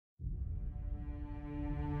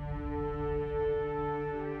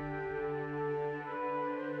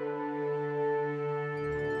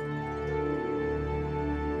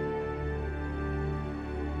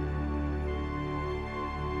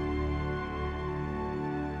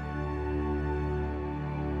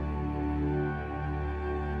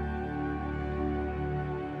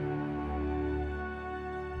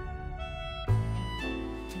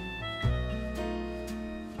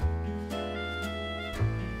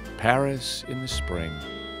Paris in the spring,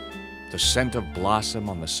 the scent of blossom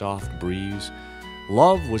on the soft breeze.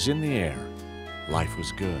 Love was in the air. Life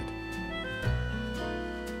was good.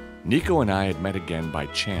 Nico and I had met again by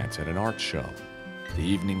chance at an art show. The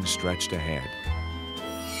evening stretched ahead.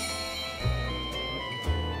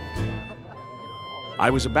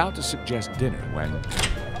 I was about to suggest dinner when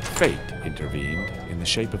fate intervened in the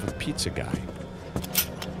shape of a pizza guy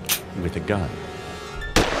with a gun.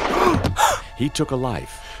 He took a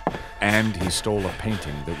life, and he stole a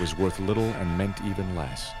painting that was worth little and meant even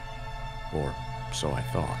less. Or so I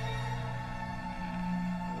thought.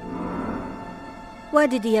 Why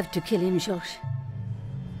did he have to kill him, Georges?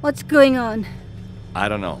 What's going on? I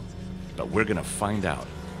don't know, but we're gonna find out.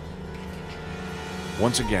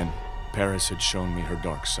 Once again, Paris had shown me her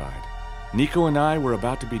dark side. Nico and I were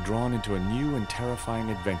about to be drawn into a new and terrifying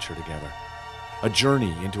adventure together. A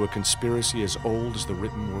journey into a conspiracy as old as the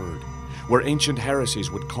written word, where ancient heresies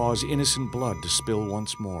would cause innocent blood to spill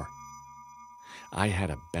once more. I had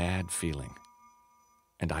a bad feeling,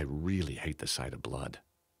 and I really hate the sight of blood.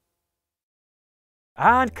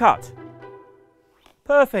 And cut.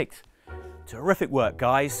 Perfect. Terrific work,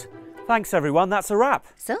 guys. Thanks, everyone. That's a wrap.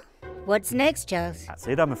 So, what's next, Charles? That's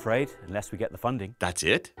it, I'm afraid, unless we get the funding. That's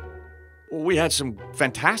it? Well, we had some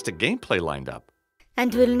fantastic gameplay lined up.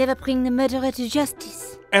 And we'll never bring the murderer to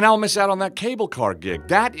justice. And I'll miss out on that cable car gig.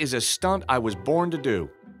 That is a stunt I was born to do.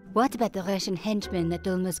 What about the Russian henchman that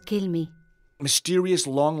almost killed me? Mysterious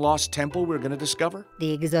long-lost temple we're going to discover?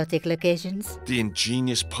 The exotic locations? The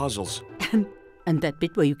ingenious puzzles. And that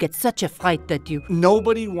bit where you get such a fright that you...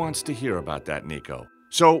 Nobody wants to hear about that, Nico.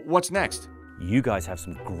 So, what's next? You guys have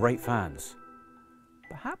some great fans.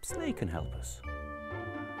 Perhaps they can help us.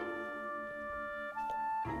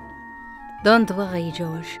 Don't worry,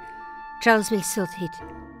 George. Charles will sort it.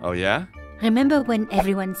 Oh, yeah? Remember when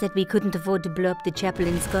everyone said we couldn't afford to blow up the chapel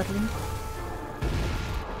in Scotland?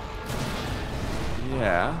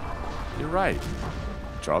 Yeah, you're right.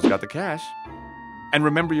 Charles got the cash. And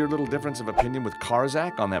remember your little difference of opinion with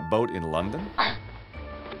Karzak on that boat in London?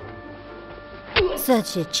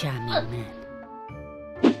 Such a charming man.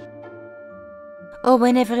 Or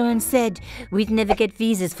when everyone said we'd never get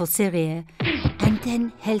visas for Syria, and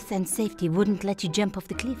then health and safety wouldn't let you jump off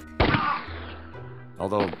the cliff.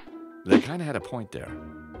 Although, they kind of had a point there.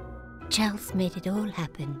 Charles made it all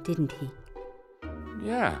happen, didn't he?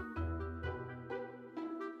 Yeah.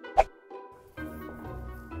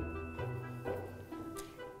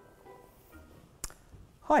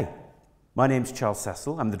 Hi, my name's Charles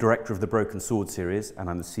Cecil. I'm the director of the Broken Sword series, and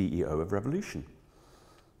I'm the CEO of Revolution.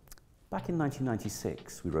 Back in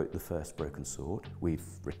 1996, we wrote the first Broken Sword. We've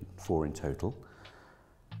written 4 in total.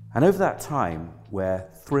 And over that time, we're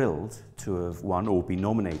thrilled to have won or been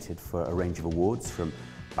nominated for a range of awards, from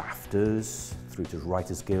BAFTAs through to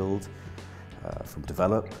Writers Guild, from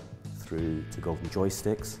Develop through to Golden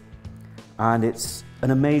Joysticks. And it's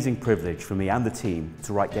an amazing privilege for me and the team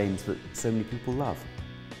to write games that so many people love.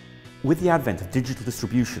 With the advent of digital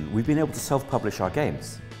distribution, we've been able to self-publish our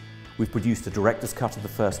games. We've produced a director's cut of the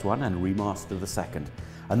first one and a remaster of the second.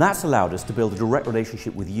 And that's allowed us to build a direct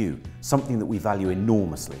relationship with you, something that we value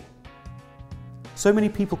enormously. So many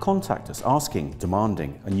people contact us asking,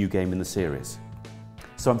 demanding a new game in the series.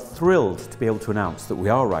 So I'm thrilled to be able to announce that we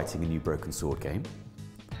are writing a new Broken Sword game.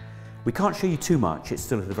 We can't show you too much, it's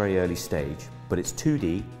still at a very early stage, but it's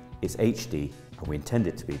 2D, it's HD, and we intend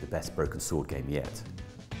it to be the best Broken Sword game yet.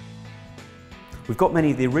 We've got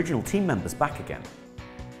many of the original team members back again.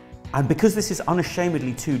 And because this is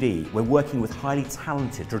unashamedly 2D, we're working with highly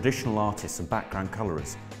talented traditional artists and background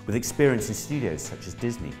colourers with experience in studios such as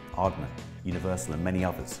Disney, Aardman, Universal and many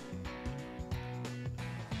others.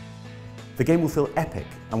 The game will feel epic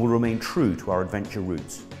and will remain true to our adventure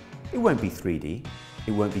roots. It won't be 3D,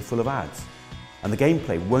 it won't be full of ads, and the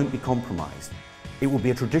gameplay won't be compromised. It will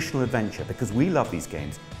be a traditional adventure because we love these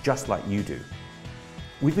games just like you do.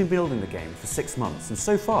 We've been building the game for 6 months, and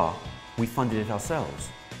so far, we've funded it ourselves.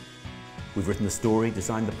 We've written the story,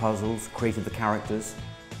 designed the puzzles, created the characters.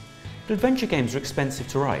 But adventure games are expensive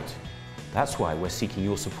to write. That's why we're seeking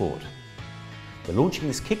your support. We're launching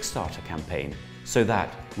this Kickstarter campaign so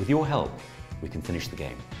that, with your help, we can finish the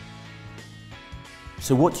game.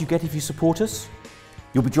 So what do you get if you support us?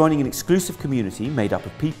 You'll be joining an exclusive community made up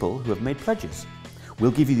of people who have made pledges.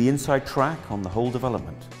 We'll give you the inside track on the whole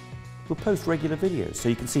development. We'll post regular videos so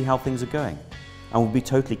you can see how things are going. And we'll be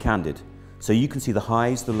totally candid, so you can see the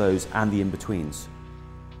highs, the lows, and the in-betweens.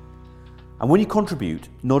 And when you contribute,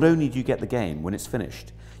 not only do you get the game when it's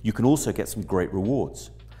finished, you can also get some great rewards.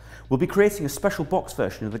 We'll be creating a special box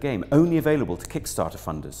version of the game only available to Kickstarter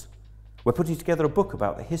funders. We're putting together a book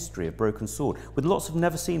about the history of Broken Sword with lots of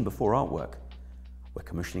never-seen-before artwork. We're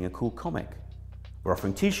commissioning a cool comic. We're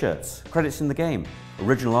offering t-shirts, credits in the game,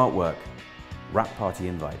 original artwork, wrap party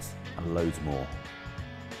invites, and loads more.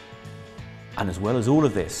 And as well as all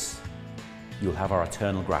of this, you'll have our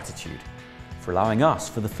eternal gratitude for allowing us,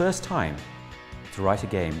 for the first time, to write a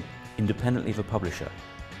game independently of a publisher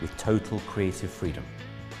with total creative freedom.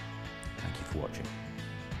 Thank you for watching.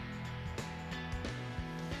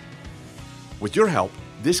 With your help,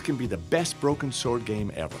 this can be the best Broken Sword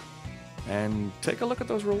game ever. And take a look at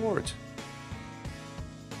those rewards.